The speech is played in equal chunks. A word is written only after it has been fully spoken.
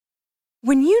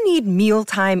When you need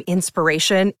mealtime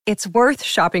inspiration, it's worth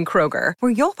shopping Kroger,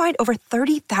 where you'll find over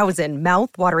 30,000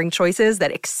 mouth-watering choices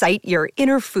that excite your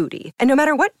inner foodie. And no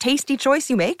matter what tasty choice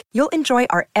you make, you'll enjoy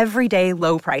our everyday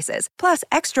low prices, plus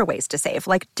extra ways to save,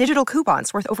 like digital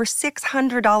coupons worth over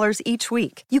 $600 each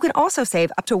week. You can also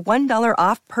save up to $1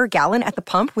 off per gallon at the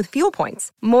pump with fuel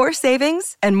points. More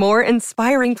savings and more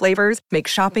inspiring flavors make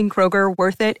shopping Kroger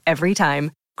worth it every time.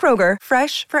 Kroger,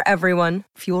 fresh for everyone.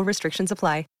 Fuel restrictions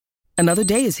apply. Another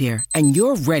day is here, and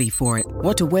you're ready for it.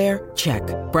 What to wear? Check.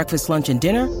 Breakfast, lunch, and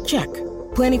dinner? Check.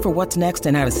 Planning for what's next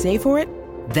and how to save for it?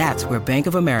 That's where Bank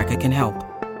of America can help.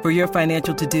 For your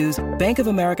financial to-dos, Bank of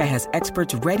America has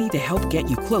experts ready to help get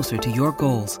you closer to your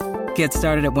goals. Get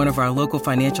started at one of our local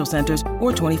financial centers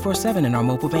or 24/7 in our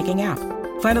mobile banking app.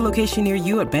 Find a location near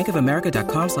you at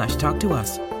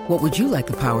bankofamerica.com/talktous. What would you like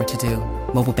the power to do?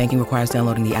 Mobile banking requires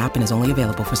downloading the app and is only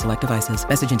available for select devices.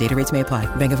 Message and data rates may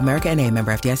apply. Bank of America N.A.,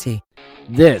 member FDIC.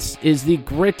 This is the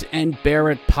Grit and Bear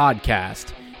It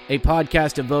podcast, a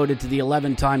podcast devoted to the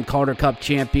 11-time Calder Cup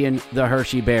champion, the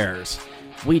Hershey Bears.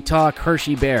 We talk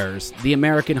Hershey Bears, the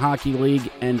American Hockey League,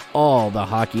 and all the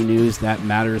hockey news that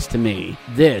matters to me.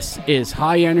 This is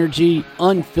high energy,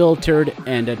 unfiltered,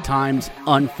 and at times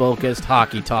unfocused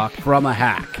hockey talk from a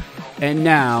hack. And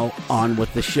now, on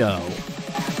with the show.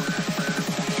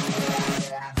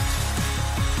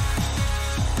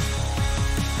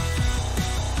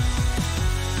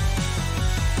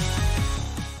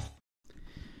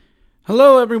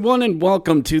 Hello, everyone, and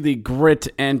welcome to the Grit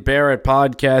and Bear It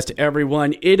podcast,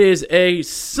 everyone. It is a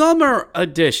summer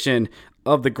edition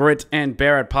of the Grit and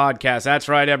Bear It podcast. That's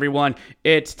right, everyone.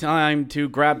 It's time to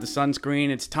grab the sunscreen.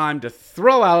 It's time to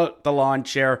throw out the lawn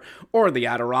chair or the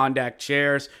Adirondack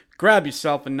chairs. Grab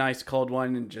yourself a nice cold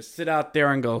one and just sit out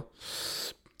there and go,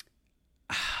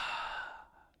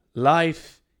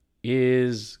 life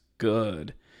is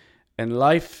good. And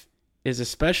life is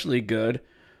especially good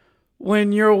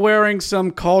when you're wearing some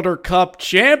Calder Cup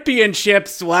championship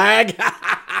swag.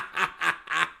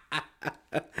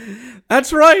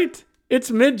 That's right.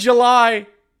 It's mid-July,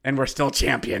 and we're still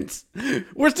champions.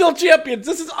 We're still champions.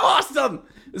 This is awesome.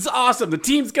 This is awesome. The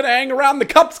team's going to hang around. The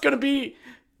cup's going to be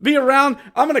around.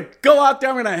 I'm going to go out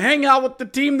there. I'm going to hang out with the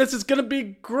team. This is going to be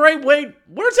great. Wait,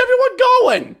 where's everyone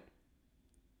going?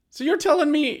 So you're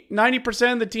telling me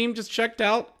 90% of the team just checked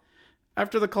out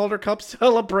after the Calder Cup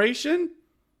celebration?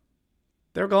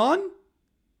 They're gone?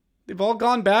 They've all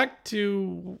gone back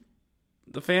to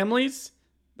the families?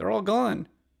 They're all gone.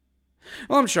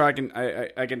 Well, I'm sure I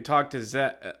can talk to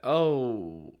Zed.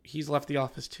 Oh, he's left the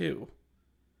office too.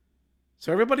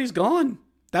 So everybody's gone.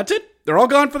 That's it. They're all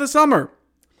gone for the summer.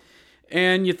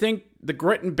 And you think the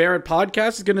Grit and Bear It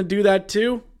podcast is going to do that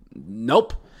too?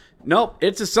 Nope.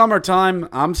 It's a summertime.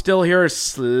 I'm still here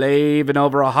slaving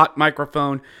over a hot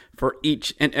microphone for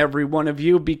each and every one of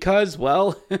you because,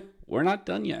 well, we're not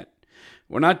done yet.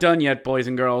 We're not done yet, boys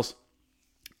and girls.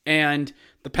 And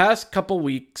the past couple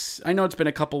weeks, I know it's been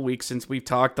a couple weeks since we've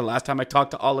talked. The last time I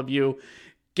talked to all of you,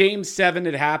 Game 7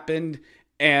 had happened,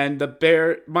 and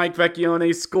Mike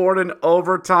Vecchione scored in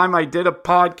overtime. I did a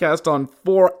podcast on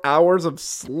 4 hours of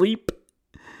sleep,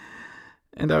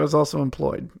 and I was also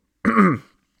employed.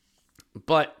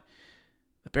 But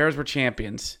the Bears were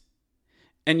champions.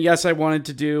 And yes, I wanted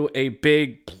to do a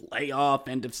big playoff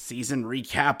end of season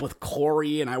recap with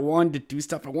Corey, and I wanted to do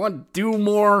stuff. I wanted to do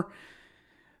more.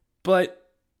 But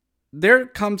there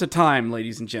comes a time,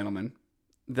 ladies and gentlemen,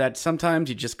 that sometimes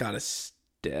you just got to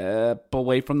step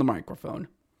away from the microphone.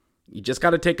 You just got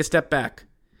to take a step back.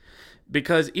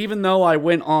 Because even though I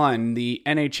went on the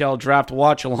NHL draft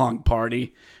watch-along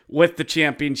party with the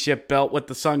championship belt, with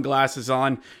the sunglasses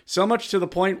on, so much to the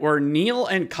point where Neil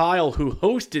and Kyle, who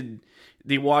hosted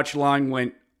the watch-along,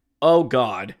 went, oh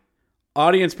God,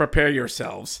 audience, prepare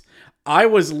yourselves. I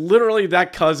was literally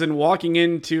that cousin walking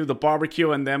into the barbecue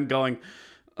and them going,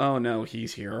 oh no,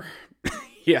 he's here.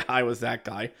 Yeah, I was that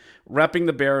guy, repping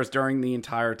the Bears during the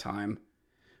entire time.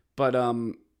 But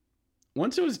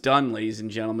once it was done, ladies and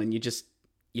gentlemen,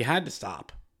 you had to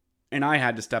stop. And I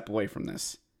had to step away from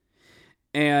this.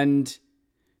 And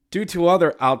due to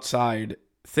other outside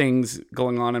things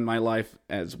going on in my life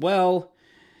as well,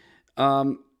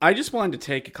 I just wanted to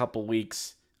take a couple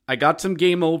weeks. I got some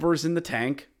game overs in the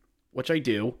tank, which I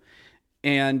do.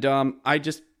 And I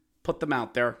just put them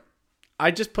out there.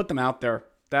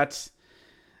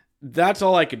 That's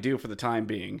all I could do for the time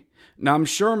being. Now, I'm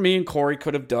sure me and Corey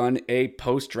could have done a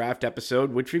post-draft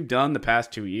episode, which we've done the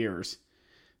past 2 years.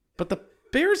 But the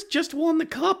Bears just won the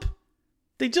cup.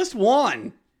 They just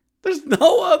won. There's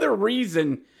no other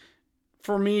reason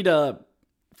for me to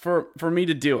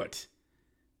do it.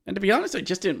 And to be honest, I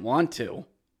just didn't want to.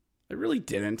 I really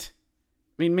didn't.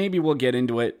 I mean, maybe we'll get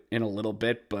into it in a little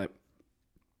bit, but,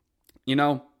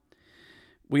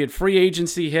 we had free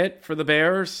agency hit for the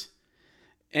Bears.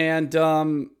 And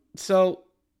so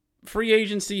free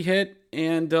agency hit,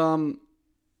 and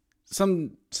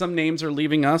some names are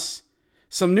leaving us.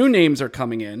 Some new names are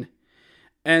coming in.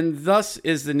 And thus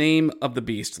is the name of the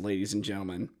beast, ladies and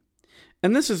gentlemen.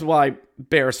 And this is why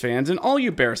Bears fans, and all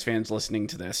you Bears fans listening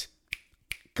to this,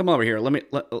 come over here.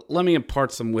 Let me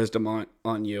impart some wisdom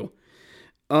on you.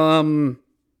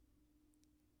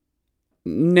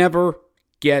 Never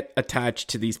get attached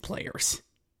to these players.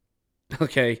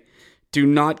 Okay? Do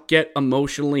not get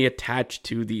emotionally attached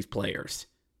to these players.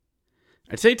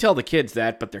 I'd say tell the kids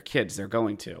that, but they're kids. They're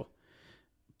going to.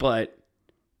 But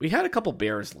we had a couple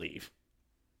Bears leave.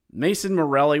 Mason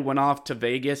Morelli went off to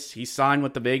Vegas. He signed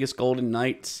with the Vegas Golden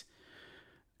Knights.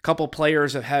 A couple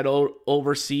players have head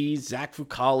overseas. Zach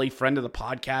Fucale, friend of the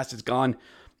podcast, has gone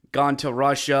to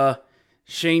Russia.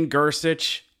 Shane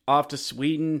Gersich off to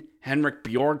Sweden. Henrik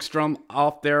Bjorkstrom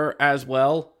off there as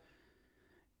well.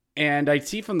 And I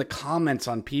see from the comments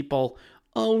on people,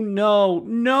 oh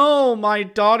no, my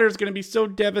daughter's going to be so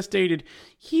devastated.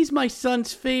 He's my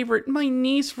son's favorite. My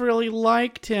niece really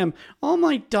liked him. Oh,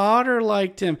 my daughter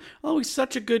liked him. Oh, he's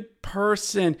such a good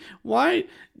person. Why'd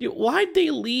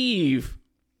they leave?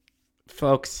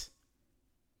 Folks,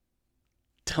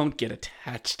 don't get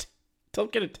attached.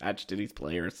 Don't get attached to these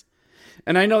players.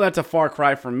 And I know that's a far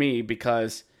cry from me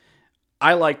because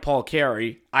I like Paul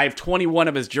Carey. I have 21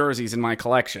 of his jerseys in my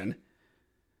collection.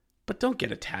 But don't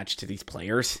get attached to these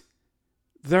players.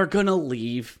 They're going to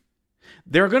leave.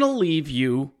 They're going to leave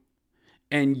you,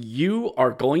 and you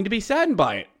are going to be saddened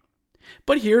by it.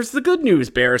 But here's the good news,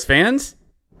 Bears fans.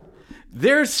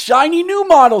 There's shiny new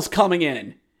models coming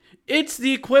in. It's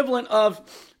the equivalent of,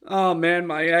 oh man,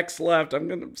 my ex left.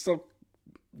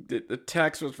 The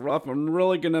text was rough. I'm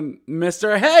really going to miss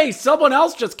her. Hey, someone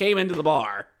else just came into the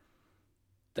bar.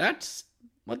 That's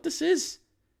what this is.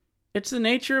 It's the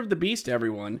nature of the beast,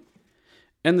 everyone.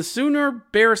 And the sooner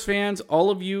Bears fans,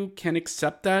 all of you, can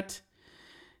accept that,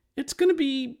 it's going to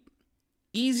be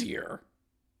easier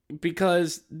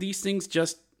because these things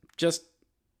just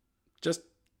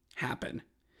happen.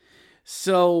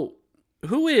 So,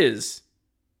 who is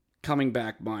coming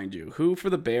back, mind you? Who for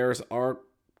the Bears are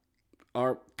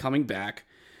coming back?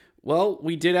 Well,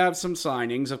 we did have some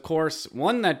signings. Of course,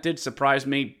 one that did surprise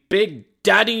me, Big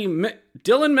Daddy Dylan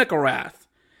McElrath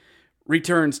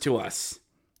returns to us.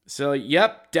 So,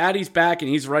 yep, Daddy's back and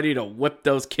he's ready to whip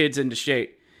those kids into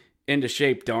shape,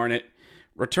 darn it.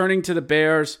 Returning to the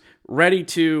Bears, ready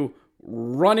to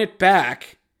run it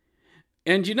back.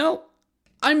 And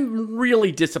I'm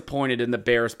really disappointed in the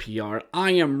Bears PR.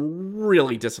 I am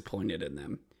really disappointed in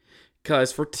them.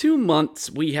 Because for 2 months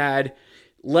we had,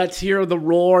 let's hear the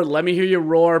roar, let me hear you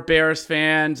roar, Bears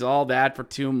fans, all that for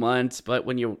 2 months. But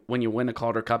when you win a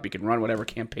Calder Cup, you can run whatever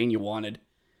campaign you wanted.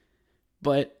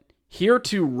 But here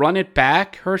to run it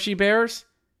back, Hershey Bears,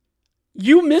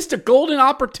 you missed a golden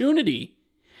opportunity.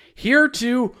 Here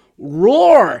to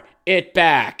roar it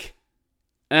back.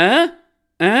 Come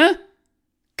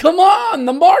on,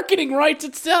 the marketing writes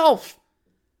itself.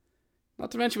 Not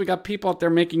to mention we got people out there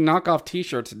making knockoff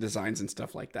t-shirts and designs and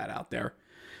stuff like that out there.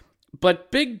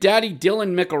 But Big Daddy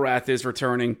Dylan McElrath is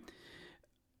returning.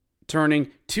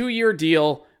 2-year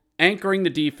deal, anchoring the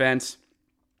defense.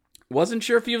 Wasn't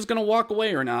sure if he was going to walk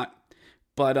away or not.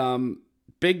 But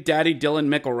Big Daddy Dylan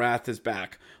McElrath is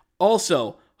back.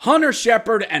 Also, Hunter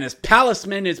Shepard and his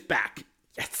Palisman is back.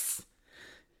 Yes.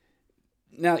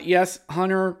 Now, yes,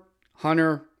 Hunter,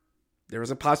 there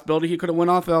was a possibility he could have went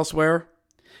off elsewhere.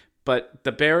 But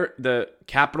the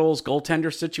Capitals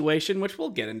goaltender situation, which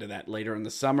we'll get into that later in the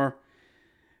summer,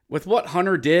 with what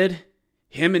Hunter did,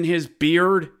 him and his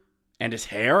beard and his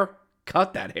hair,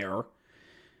 cut that hair.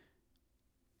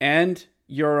 And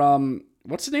your,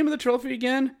 what's the name of the trophy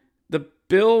again? The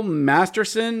Bill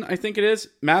Masterson, I think it is.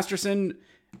 Masterson,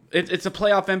 it's a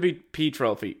playoff MVP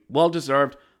trophy.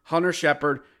 Well-deserved. Hunter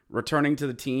Shepard returning to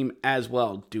the team as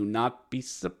well. Do not be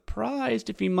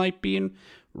surprised if he might be in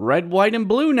red, white, and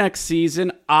blue next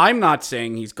season. I'm not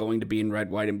saying he's going to be in red,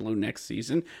 white, and blue next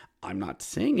season. I'm not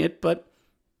saying it, but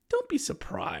don't be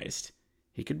surprised.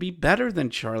 He could be better than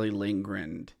Charlie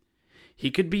Lindgren.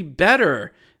 He could be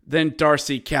better than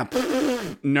Darcy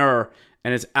Kempner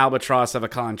and his albatross of a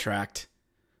contract.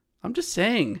 I'm just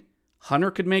saying,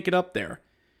 Hunter could make it up there.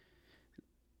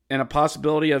 And a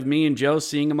possibility of me and Joe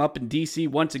seeing him up in D.C.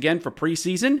 once again for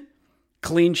preseason.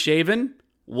 Clean shaven.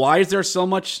 Why is there so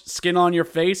much skin on your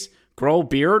face? Grow a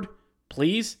beard,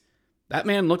 please. That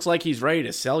man looks like he's ready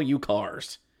to sell you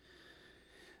cars.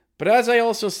 But as I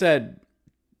also said,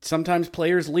 sometimes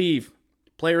players leave.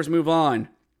 Players move on.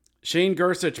 Shane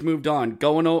Gersich moved on,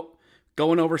 going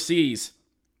overseas.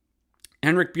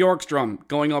 Henrik Bjorkstrom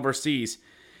going overseas.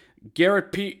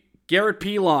 Garrett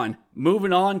Pilon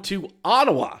moving on to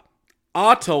Ottawa.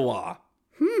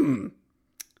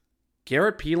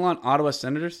 Garrett Pilon, Ottawa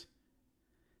Senators?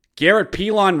 Garrett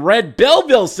Pilon, Red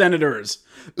Belleville Senators.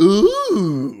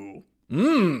 Ooh.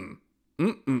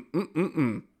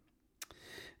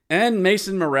 And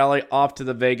Mason Morelli off to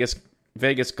the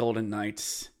Vegas Golden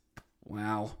Knights.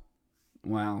 Wow.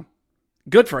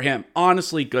 Good for him.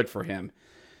 Honestly, good for him.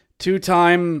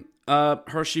 2-time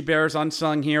Hershey Bears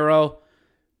unsung hero.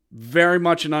 Very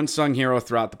much an unsung hero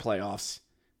throughout the playoffs.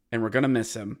 And we're going to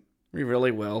miss him. We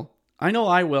really will. I know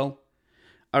I will.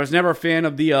 I was never a fan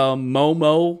of the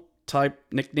Momo type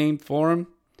nickname for him,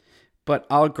 but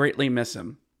I'll greatly miss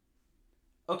him.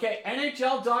 Okay,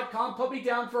 NHL.com, put me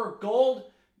down for a gold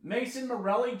Mason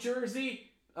Morelli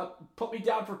jersey. Put me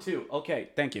down for 2. Okay,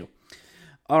 thank you.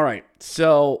 All right,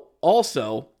 so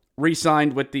also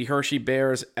re-signed with the Hershey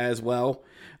Bears as well.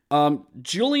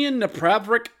 Julian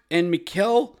Napravnik and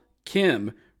Mikkel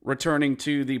Kim returning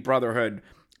to the Brotherhood.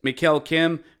 Mikkel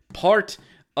Kim, part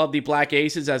of the Black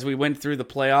Aces as we went through the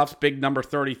playoffs. Big number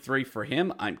 33 for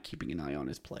him. I'm keeping an eye on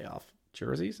his playoff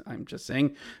jerseys. I'm just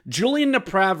saying. Julian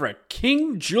Napravnik,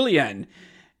 King Julian,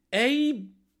 a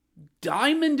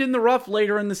diamond in the rough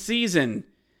later in the season.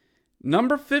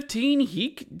 Number 15,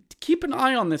 keep an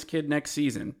eye on this kid next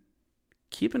season.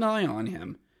 Keep an eye on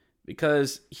him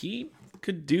because he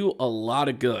could do a lot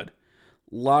of good.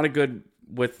 A lot of good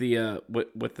with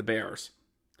the Bears.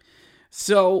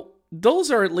 So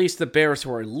those are at least the Bears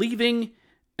who are leaving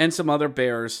and some other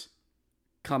Bears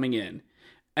coming in.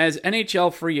 As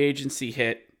NHL free agency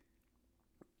hit,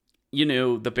 you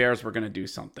knew the Bears were going to do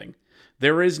something.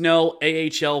 There is no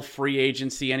AHL free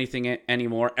agency anything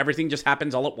anymore. Everything just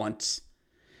happens all at once.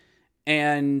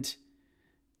 And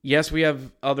yes, we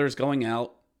have others going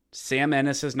out. Sam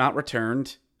Ennis has not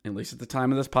returned, at least at the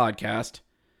time of this podcast.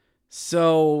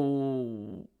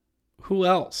 So who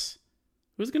else?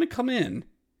 Who's going to come in?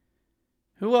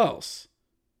 Who else?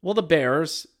 Well, the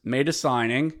Bears made a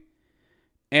signing,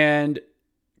 and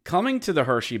coming to the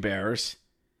Hershey Bears,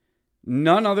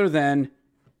 none other than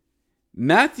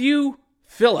Matthew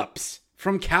Phillips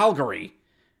from Calgary.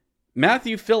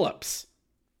 Matthew Phillips.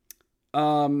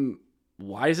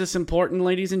 Why is this important,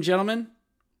 ladies and gentlemen?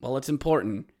 Well, it's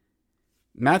important.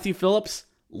 Matthew Phillips,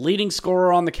 leading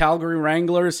scorer on the Calgary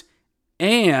Wranglers,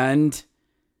 and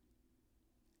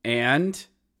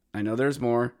I know there's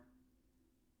more.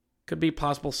 Could be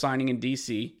possible signing in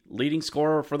DC. Leading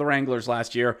scorer for the Wranglers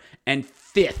last year and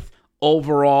 5th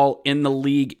overall in the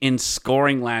league in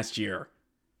scoring last year.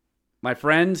 My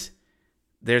friends,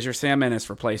 there's your Sam Ennis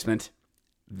replacement.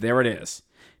 There it is.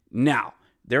 Now,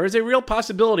 there is a real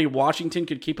possibility Washington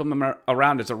could keep him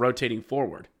around as a rotating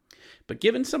forward. But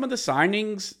given some of the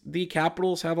signings the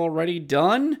Capitals have already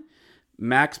done,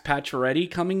 Max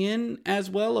Pacioretty coming in as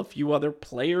well, a few other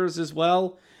players as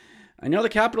well. I know the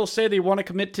Capitals say they want to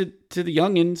commit to the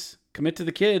youngins, commit to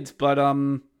the kids, but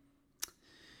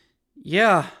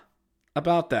yeah,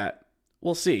 about that.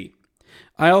 We'll see.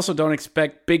 I also don't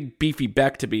expect Big Beefy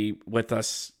Beck to be with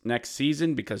us next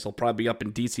season because he'll probably be up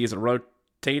in DC as a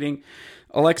rotating.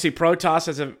 Alexei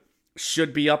Protas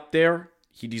should be up there.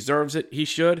 He deserves it. He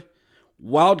should.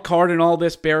 Wild card in all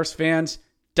this, Bears fans.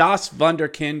 Das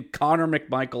Wunderkind, Connor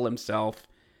McMichael himself.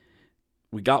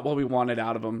 We got what we wanted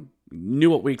out of him. Knew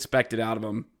what we expected out of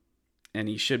him, and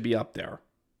he should be up there.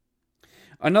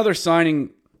 Another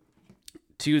signing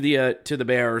to the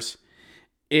Bears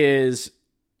is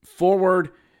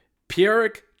forward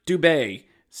Pierrick Dubé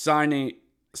signing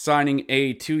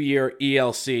a 2-year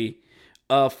ELC.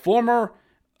 Former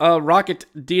Rocket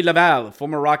de Laval,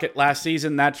 former Rocket last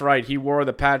season. That's right, he wore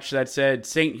the patch that said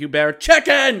Saint Hubert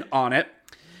Chicken on it,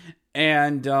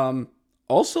 and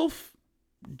also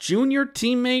junior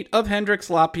teammate of Hendrix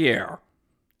Lapierre.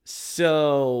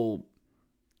 So,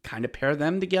 kind of pair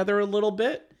them together a little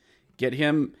bit. Get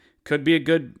him, could be a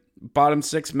good bottom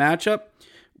 6 matchup.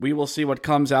 We will see what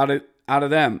comes out of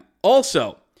them.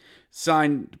 Also,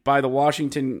 signed by the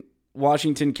Washington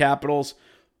Capitals,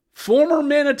 former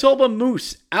Manitoba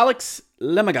Moose, Alex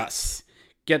Lemagas,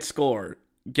 gets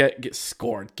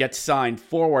signed.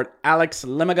 Forward, Alex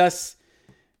Lemagas.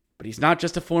 But he's not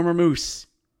just a former Moose.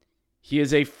 He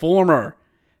is a former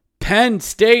Penn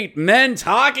State men's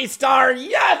hockey star.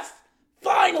 Yes!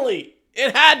 Finally!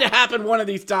 It had to happen one of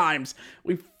these times.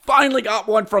 We finally got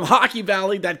one from Hockey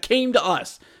Valley that came to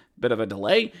us. Bit of a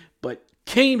delay, but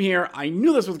came here. I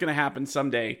knew this was going to happen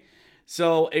someday.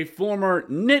 So a former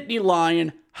Nittany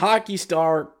Lion hockey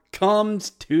star comes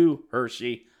to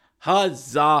Hershey.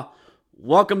 Huzzah!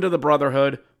 Welcome to the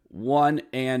Brotherhood, one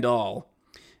and all.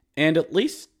 And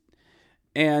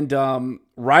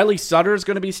Riley Sutter is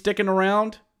going to be sticking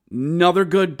around. Another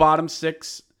good bottom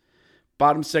six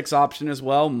option as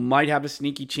well. Might have a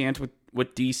sneaky chance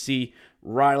with DC.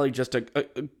 Riley, just a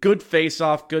good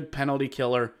face-off, good penalty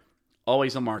killer.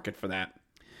 Always a market for that.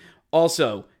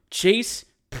 Also, Chase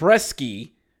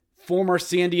Presky, former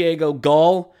San Diego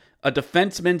Gull, a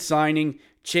defenseman signing.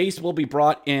 Chase will be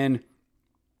brought in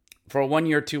for a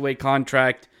 1-year, 2-way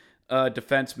contract,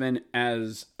 defenseman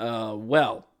as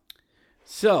well.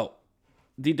 So,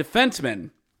 the defenseman,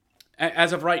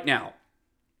 as of right now,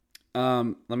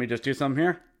 let me just do something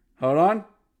here. Hold on.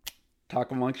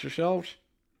 Talk amongst yourselves.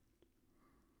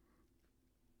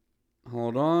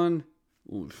 Hold on.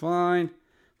 We'll be fine.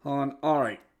 Hold on. All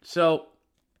right. So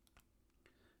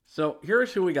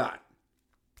here's who we got.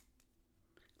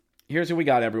 Here's who we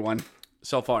got, everyone.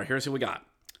 So far, here's who we got.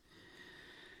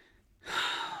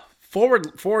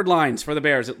 Forward lines for the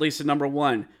Bears, at least at number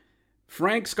 1.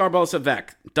 Frank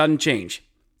Scarbosa-Vec, doesn't change.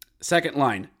 Second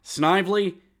line,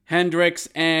 Snively, Hendricks,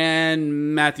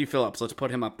 and Matthew Phillips. Let's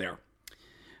put him up there.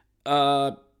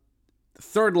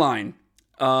 Third line,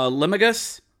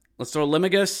 Limigas. Let's throw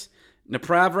Limigas,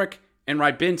 Napravnik, and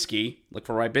Rybinski. Look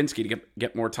for Rybinski to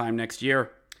get more time next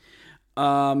year.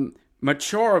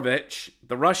 Machorovich,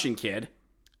 the Russian kid,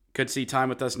 could see time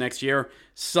with us next year.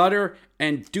 Sutter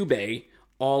and Dubé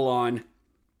all on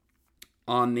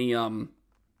the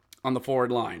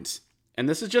forward lines. And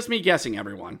this is just me guessing,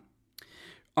 everyone.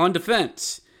 On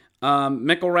defense,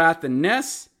 Mickelrath and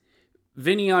Ness,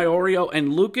 Vinny Iorio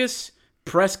and Lucas,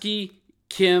 Presky,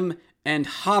 Kim, and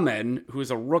Hamann, who's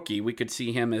a rookie. We could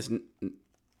see him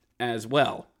as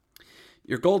well.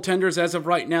 Your goaltenders as of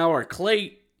right now are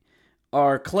Clay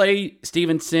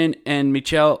Stevenson, and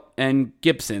Michel and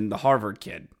Gibson, the Harvard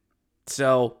kid.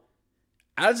 So,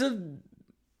 as of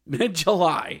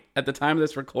mid-July, at the time of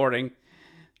this recording,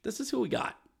 this is who we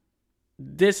got.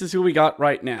 This is who we got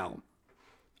right now.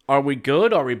 Are we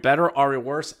good? Are we better? Are we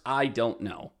worse? I don't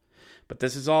know. But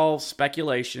this is all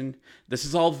speculation. This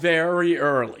is all very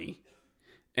early.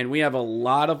 And we have a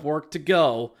lot of work to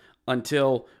go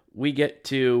until we get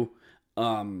to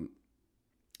opening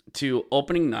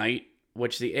night,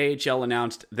 which the AHL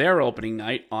announced their opening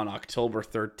night on October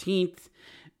 13th,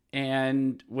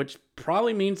 and which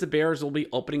probably means the Bears will be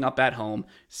opening up at home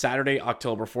Saturday,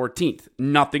 October 14th.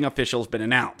 Nothing official has been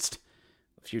announced.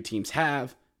 A few teams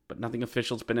have, but nothing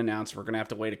official has been announced. We're going to have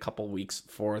to wait a couple weeks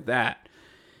for that.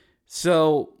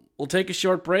 So we'll take a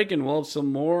short break, and we'll have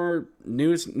some more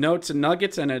news, notes, and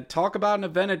nuggets, and a talk about an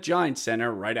event at Giants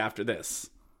Center right after this.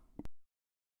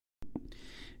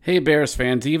 Hey Bears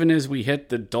fans, even as we hit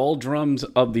the doldrums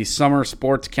of the summer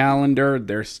sports calendar,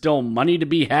 there's still money to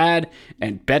be had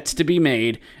and bets to be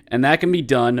made, and that can be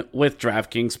done with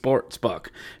DraftKings Sportsbook.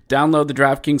 Download the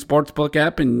DraftKings Sportsbook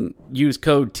app and use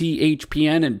code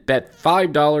THPN and bet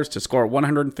 $5 to score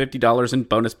 $150 in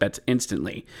bonus bets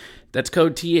instantly. That's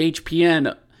code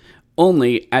THPN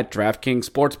only at DraftKings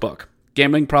Sportsbook.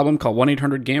 Gambling problem? Call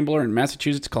 1-800-GAMBLER. In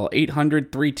Massachusetts, call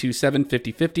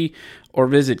 800-327-5050 or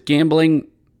visit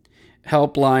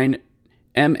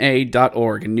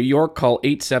gamblinghelplinema.org. In New York, call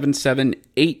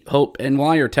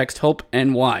 877-8-HOPE-NY or text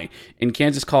HOPE-NY. In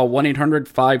Kansas, call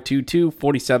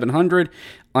 1-800-522-4700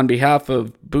 on behalf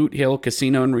of Boot Hill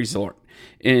Casino and Resort.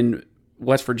 In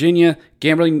West Virginia,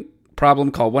 gambling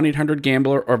problem? Call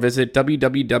 1-800-GAMBLER or visit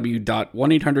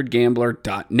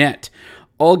www.1800gambler.net.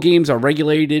 All games are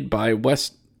regulated by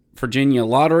West Virginia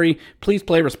Lottery. Please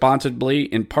play responsibly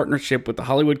in partnership with the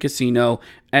Hollywood Casino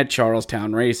at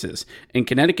Charlestown Races. In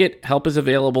Connecticut, help is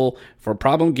available for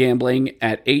problem gambling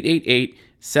at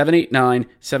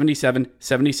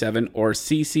 888-789-7777 or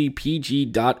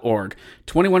ccpg.org.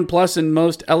 21 plus in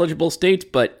most eligible states,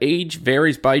 but age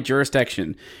varies by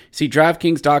jurisdiction. See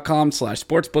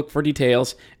DraftKings.com/sportsbook for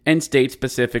details and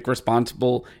state-specific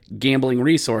responsible gambling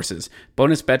resources.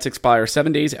 Bonus bets expire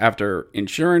 7 days after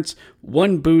insurance.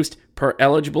 1 boost per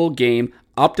eligible game.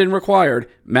 Opt-in required.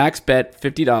 Max bet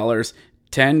 $50.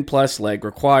 10 plus leg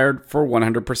required for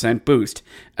 100% boost.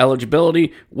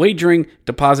 Eligibility, wagering,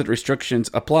 deposit restrictions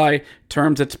apply.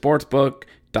 Terms at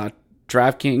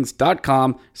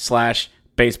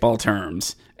sportsbook.draftkings.com/baseball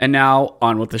terms. And now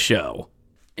on with the show.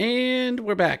 And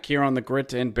we're back here on the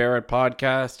Grit and Barrett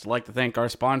podcast. I'd like to thank our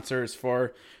sponsors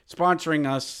for sponsoring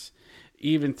us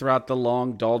even throughout the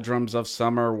long doldrums of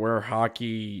summer where the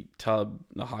hockey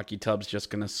tub's just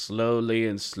going to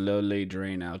slowly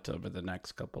drain out over the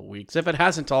next couple weeks. If it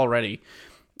hasn't already,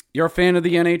 you're a fan of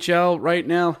the NHL right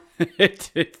now?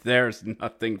 There's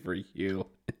nothing for you.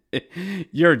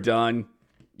 You're done.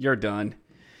 You're done.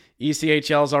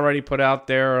 ECHL's already put out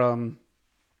their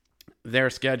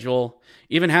schedule.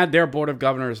 Even had their Board of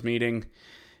Governors meeting.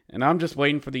 And I'm just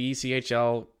waiting for the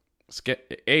AHL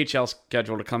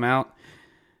schedule to come out.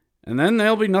 And then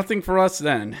there'll be nothing for us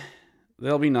then.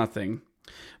 There'll be nothing.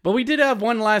 But we did have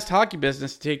one last hockey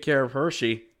business to take care of,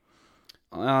 Hershey.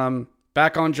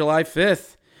 Back on July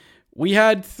 5th, we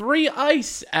had 3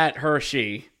 ice at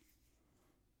Hershey.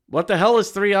 What the hell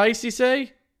is 3 ice, you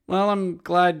say? Well, I'm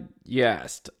glad you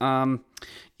asked. You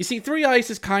see, 3 ice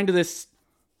is kind of this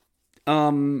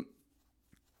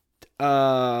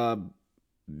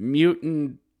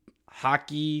mutant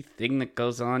hockey thing that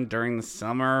goes on during the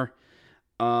summer.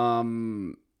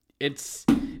 It's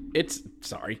a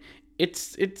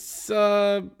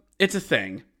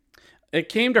thing. It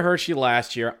came to Hershey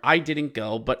last year. I didn't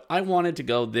go, but I wanted to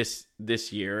go this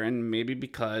year, and maybe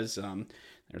because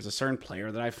there's a certain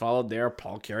player that I followed there.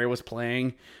 Paul Carey was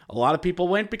playing. A lot of people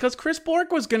went because Chris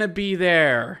Bourque was going to be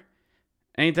there.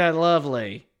 Ain't that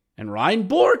lovely? And Ryan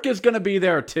Bourque is going to be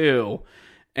there too.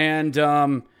 And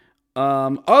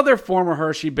other former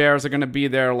Hershey Bears are going to be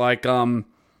there, like well,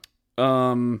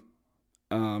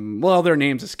 their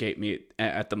names escape me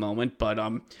at the moment, but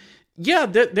yeah,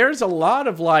 there's a lot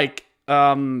of like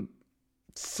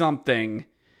something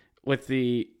with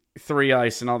the 3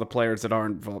 ice and all the players that are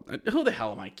involved. Who the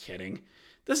hell am I kidding?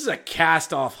 This is a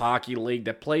cast-off hockey league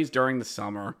that plays during the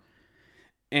summer,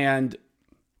 and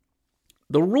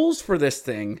the rules for this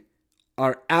thing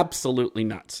are absolutely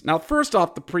nuts. Now, first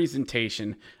off, the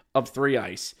presentation of 3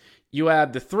 ice. You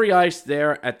have the 3 ice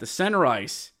there at the center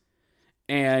ice,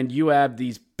 and you have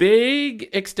these big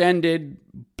extended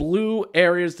blue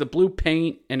areas, the blue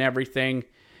paint and everything.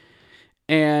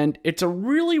 And it's a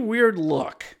really weird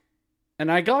look.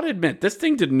 And I gotta admit, this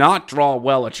thing did not draw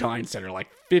well at Giant Center. Like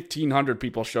 1,500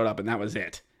 people showed up and that was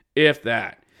it. If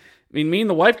that. I mean, me and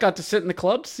the wife got to sit in the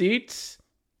club seats.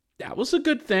 That was a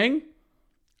good thing.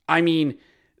 I mean,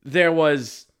 there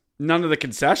was none of the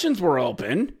concessions were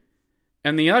open.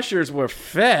 And the ushers were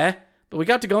feh. But we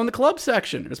got to go in the club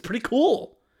section. It was pretty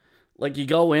cool. Like, you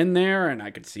go in there, and I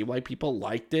could see why people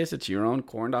like this. It's your own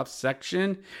corned-off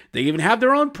section. They even have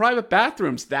their own private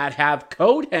bathrooms that have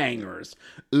coat hangers.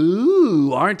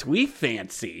 Ooh, aren't we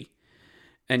fancy?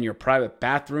 And your private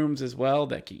bathrooms as well,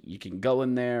 that you can go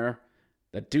in there,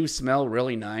 that do smell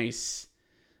really nice.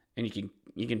 And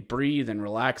you can breathe and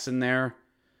relax in there.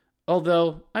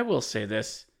 Although, I will say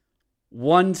this.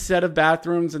 One set of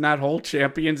bathrooms in that whole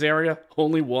Champions area.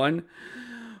 Only one.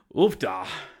 Oofda.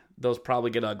 Those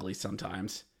probably get ugly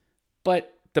sometimes.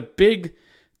 But the big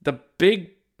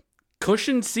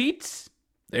cushion seats,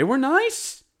 they were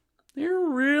nice. They're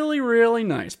really, really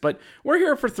nice. But we're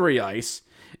here for 3 ice.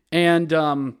 And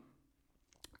so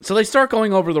they start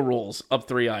going over the rules of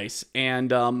 3 ice.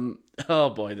 And, oh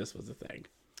boy, this was a thing.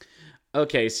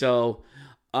 Okay, so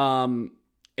a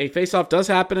face-off does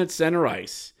happen at center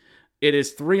ice. It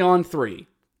is 3-on-3,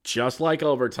 just like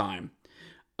overtime.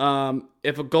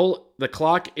 If a goal, the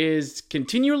clock is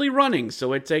continually running,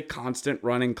 so it's a constant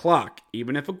running clock,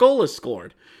 even if a goal is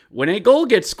scored. When a goal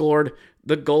gets scored,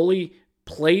 the goalie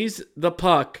plays the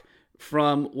puck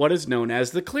from what is known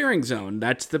as the clearing zone.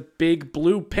 That's the big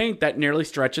blue paint that nearly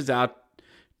stretches out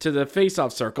to the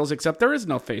face-off circles, except there is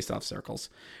no face-off circles.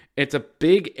 It's a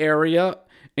big area,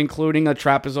 including a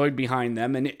trapezoid behind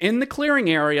them, and in the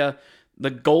clearing area, the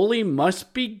goalie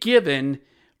must be given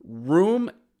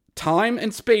room, time,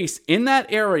 and space in that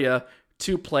area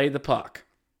to play the puck.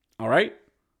 All right?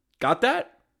 Got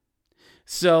that?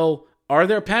 So, are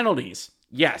there penalties?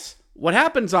 Yes. What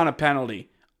happens on a penalty?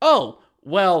 Oh,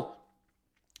 well,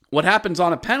 what happens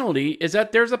on a penalty is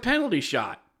that there's a penalty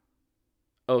shot.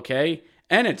 Okay?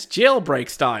 And it's jailbreak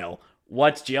style.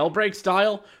 What's jailbreak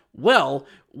style? Well,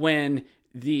 when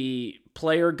the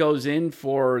player goes in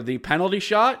for the penalty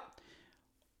shot,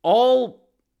 all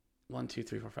 1, 2,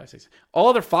 3, 4, 5, 6, all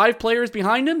other 5 players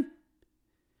behind him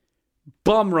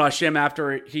bum rush him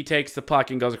after he takes the puck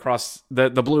and goes across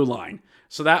the blue line.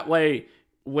 So that way,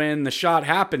 when the shot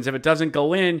happens, if it doesn't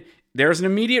go in, there's an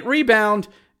immediate rebound.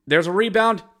 There's a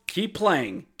rebound. Keep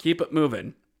playing. Keep it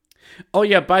moving. Oh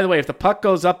yeah, by the way, if the puck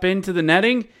goes up into the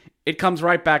netting, it comes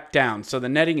right back down. So the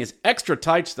netting is extra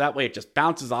tight, so that way it just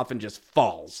bounces off and just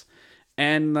falls.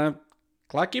 And the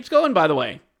clock keeps going, by the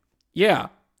way. Yeah.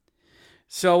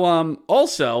 So,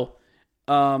 also,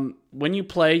 when you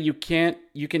play, you can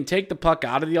take the puck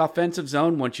out of the offensive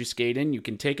zone once you skate in. You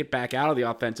can take it back out of the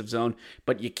offensive zone,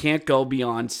 but you can't go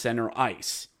beyond center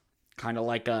ice. Kind of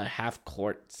like a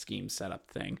half-court scheme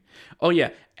setup thing. Oh,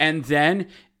 yeah. And then,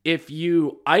 if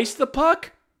you ice the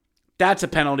puck, that's a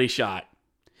penalty shot.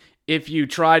 If you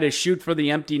try to shoot for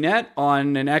the empty net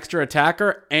on an extra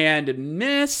attacker and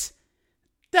miss,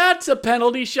 that's a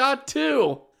penalty shot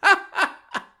too.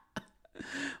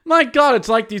 My God, it's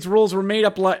like these rules were made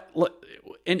up like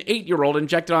an 8-year-old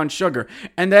injected on sugar.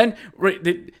 And then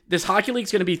this hockey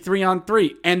league's going to be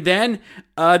 3-on-3. And then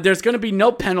there's going to be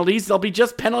no penalties. There'll be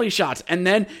just penalty shots. And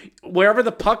then wherever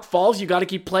the puck falls, you got to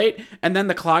keep playing. And then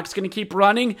the clock's going to keep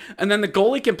running. And then the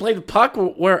goalie can play the puck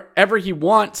wherever he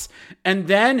wants. And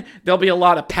then there'll be a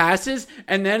lot of passes.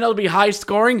 And then it'll be high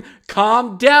scoring.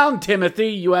 Calm down, Timothy.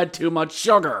 You had too much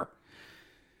sugar.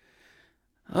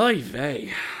 Oy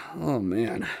vey. Oh,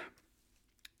 man.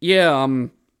 Yeah,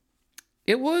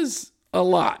 it was a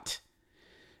lot.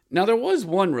 Now, there was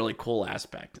one really cool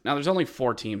aspect. Now, there's only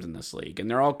 4 teams in this league,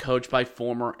 and they're all coached by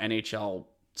former NHL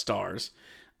stars.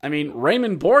 I mean,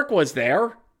 Raymond Bourque was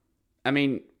there. I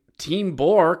mean, Team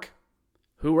Bourque.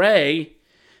 Hooray.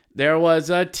 There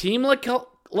was Team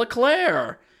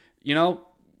LeClaire. You know,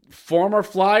 former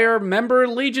Flyer member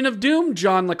Legion of Doom,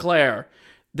 John LeClaire.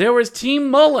 There was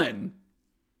Team Mullen.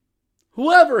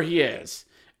 Whoever he is.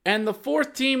 And the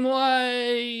 4th team,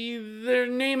 their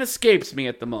name escapes me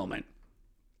at the moment.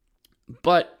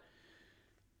 But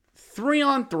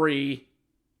 3-on-3,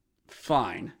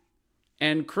 fine.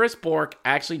 And Chris Bourque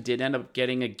actually did end up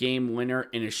getting a game winner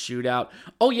in a shootout.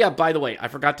 Oh yeah, by the way, I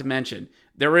forgot to mention,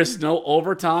 there is no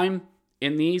overtime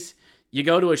in these. You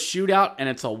go to a shootout and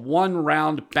it's a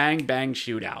 1-round bang-bang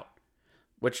shootout.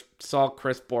 Which saw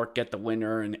Chris Bourque get the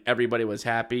winner and everybody was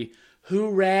happy.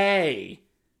 Hooray!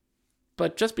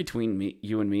 But just between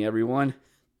you and me, everyone,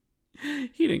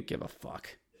 he didn't give a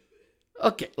fuck.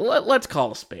 Okay, let's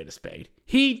call a spade a spade.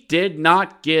 He did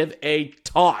not give a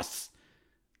toss.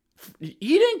 He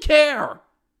didn't care.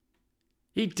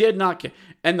 He did not care.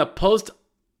 And the post-game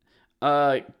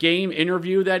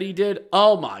interview that he did,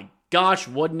 oh my gosh,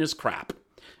 wouldn't his crap.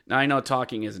 Now, I know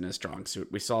talking isn't his strong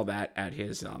suit. We saw that at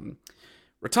his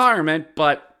retirement,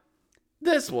 but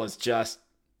this was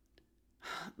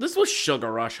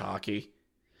sugar rush hockey.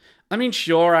 I mean,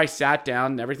 sure, I sat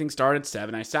down and everything started at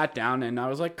 7. I sat down and I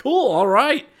was like, cool, all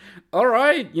right.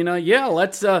 You know, yeah,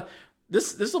 let's,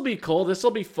 this will be cool. This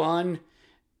will be fun.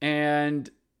 And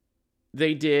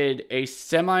they did a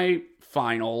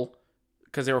semi-final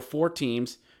because there were 4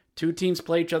 teams. 2 teams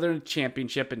play each other in a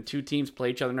championship and 2 teams play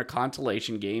each other in a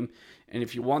consolation game. And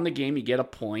if you won the game, you get a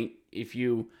point. If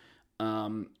you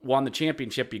won the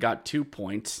championship, you got 2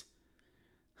 points.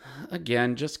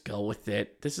 Again, just go with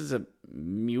it. This is a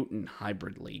mutant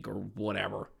hybrid league or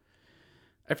whatever.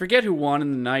 I forget who won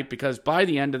in the night because by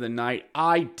the end of the night,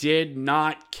 I did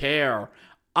not care.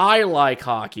 I like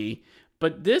hockey,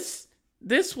 but this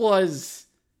was...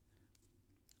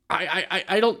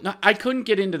 I couldn't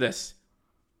get into this.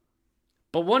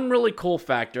 But one really cool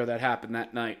factor that happened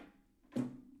that night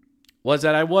was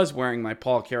that I was wearing my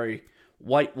Paul Carey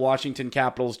white Washington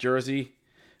Capitals jersey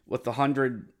with the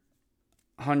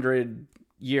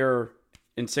 100-year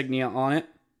insignia on it.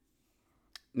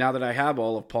 Now that I have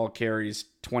all of Paul Carey's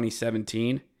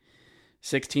 2017,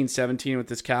 16-17 with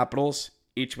his Capitals,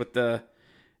 each with the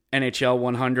NHL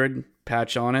 100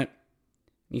 patch on it.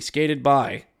 He skated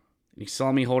by. He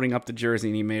saw me holding up the jersey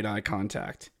and he made eye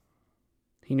contact.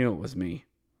 He knew it was me.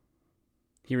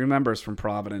 He remembers from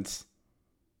Providence.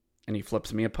 And he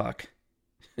flips me a puck.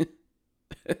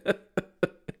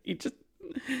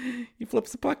 He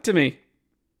flips the puck to me.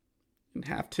 Didn't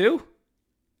have to.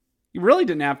 He really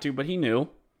didn't have to, but he knew.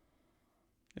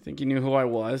 I think he knew who I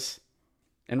was.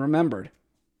 And remembered.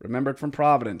 Remembered from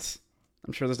Providence.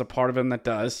 I'm sure there's a part of him that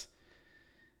does.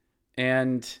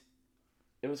 And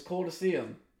it was cool to see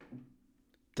him.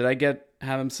 Did I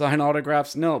have him sign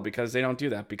autographs? No, because they don't do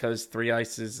that. Because 3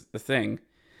 ice is the thing.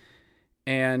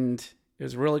 And it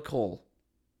was really cool.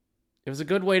 It was a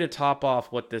good way to top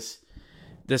off what this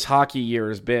hockey year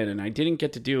has been. And I didn't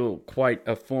get to do quite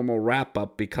a formal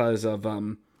wrap-up because of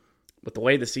with the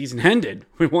way the season ended.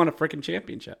 We won a freaking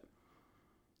championship.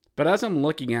 But as I'm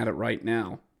looking at it right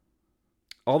now,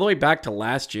 all the way back to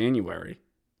last January,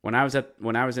 when I was at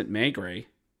Maigret,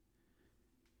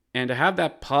 and to have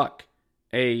that puck,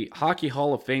 a Hockey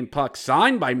Hall of Fame puck,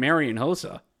 signed by Marian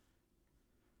Hossa,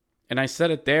 and I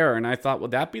said it there, and I thought,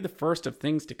 would that be the first of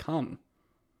things to come?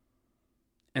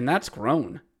 And that's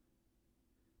grown.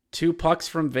 2 pucks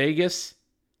from Vegas,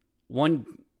 1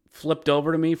 flipped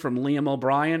over to me from Liam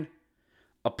O'Brien,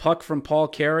 a puck from Paul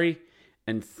Carey,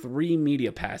 and 3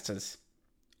 media passes.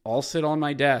 All sit on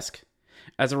my desk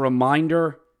as a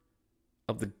reminder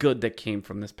of the good that came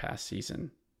from this past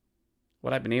season.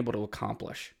 What I've been able to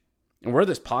accomplish. And where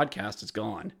this podcast has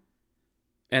gone.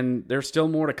 And there's still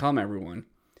more to come, everyone,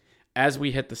 as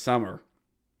we hit the summer.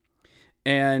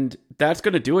 And that's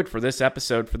going to do it for this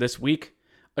episode for this week.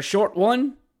 A short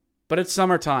one, but it's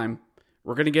summertime.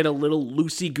 We're going to get a little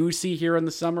loosey-goosey here in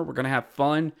the summer. We're going to have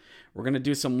fun. We're going to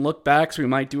do some look-backs. We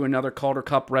might do another Calder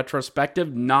Cup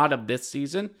retrospective, not of this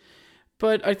season.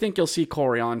 But I think you'll see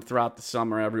Corey on throughout the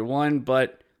summer, everyone.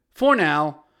 But for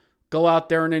now, go out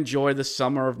there and enjoy the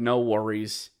summer of no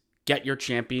worries. Get your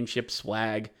championship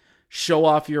swag. Show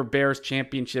off your Bears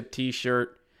championship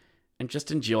t-shirt. And just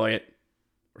enjoy it.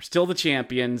 We're still the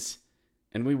champions,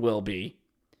 and we will be.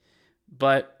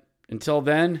 But until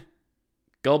then,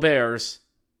 go Bears,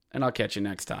 and I'll catch you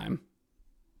next time.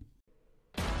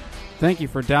 Thank you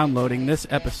for downloading this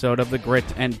episode of the Grit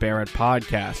and Barrett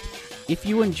podcast. If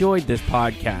you enjoyed this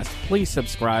podcast, please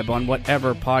subscribe on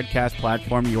whatever podcast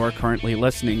platform you are currently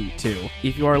listening to.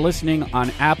 If you are listening on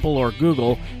Apple or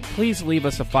Google, please leave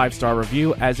us a 5-star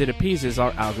review as it appeases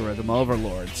our algorithm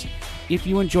overlords. If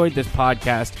you enjoyed this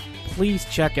podcast, please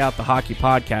check out the Hockey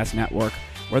Podcast Network,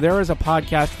 where there is a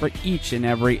podcast for each and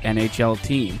every NHL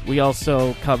team. We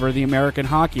also cover the American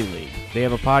Hockey League. They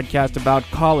have a podcast about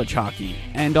college hockey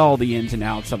and all the ins and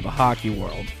outs of the hockey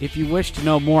world. If you wish to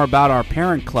know more about our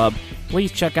parent club,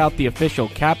 please check out the official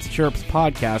Caps Chirps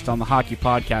podcast on the Hockey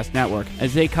Podcast Network,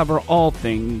 as they cover all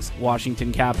things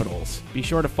Washington Capitals. Be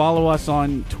sure to follow us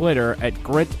on Twitter at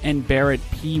Grit and Barrett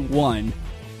P1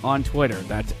 on Twitter.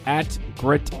 That's at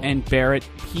Grit and Barrett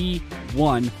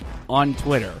P1 on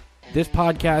Twitter. This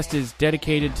podcast is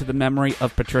dedicated to the memory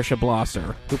of Patricia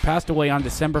Blosser, who passed away on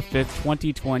December 5th,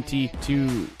 2020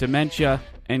 to dementia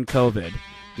and COVID.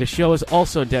 The show is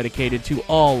also dedicated to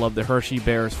all of the Hershey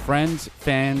Bears friends,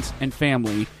 fans, and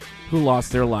family who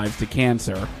lost their lives to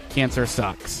cancer. Cancer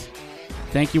sucks.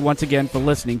 Thank you once again for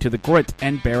listening to the Grit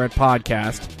and Barrett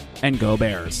podcast, and go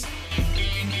Bears.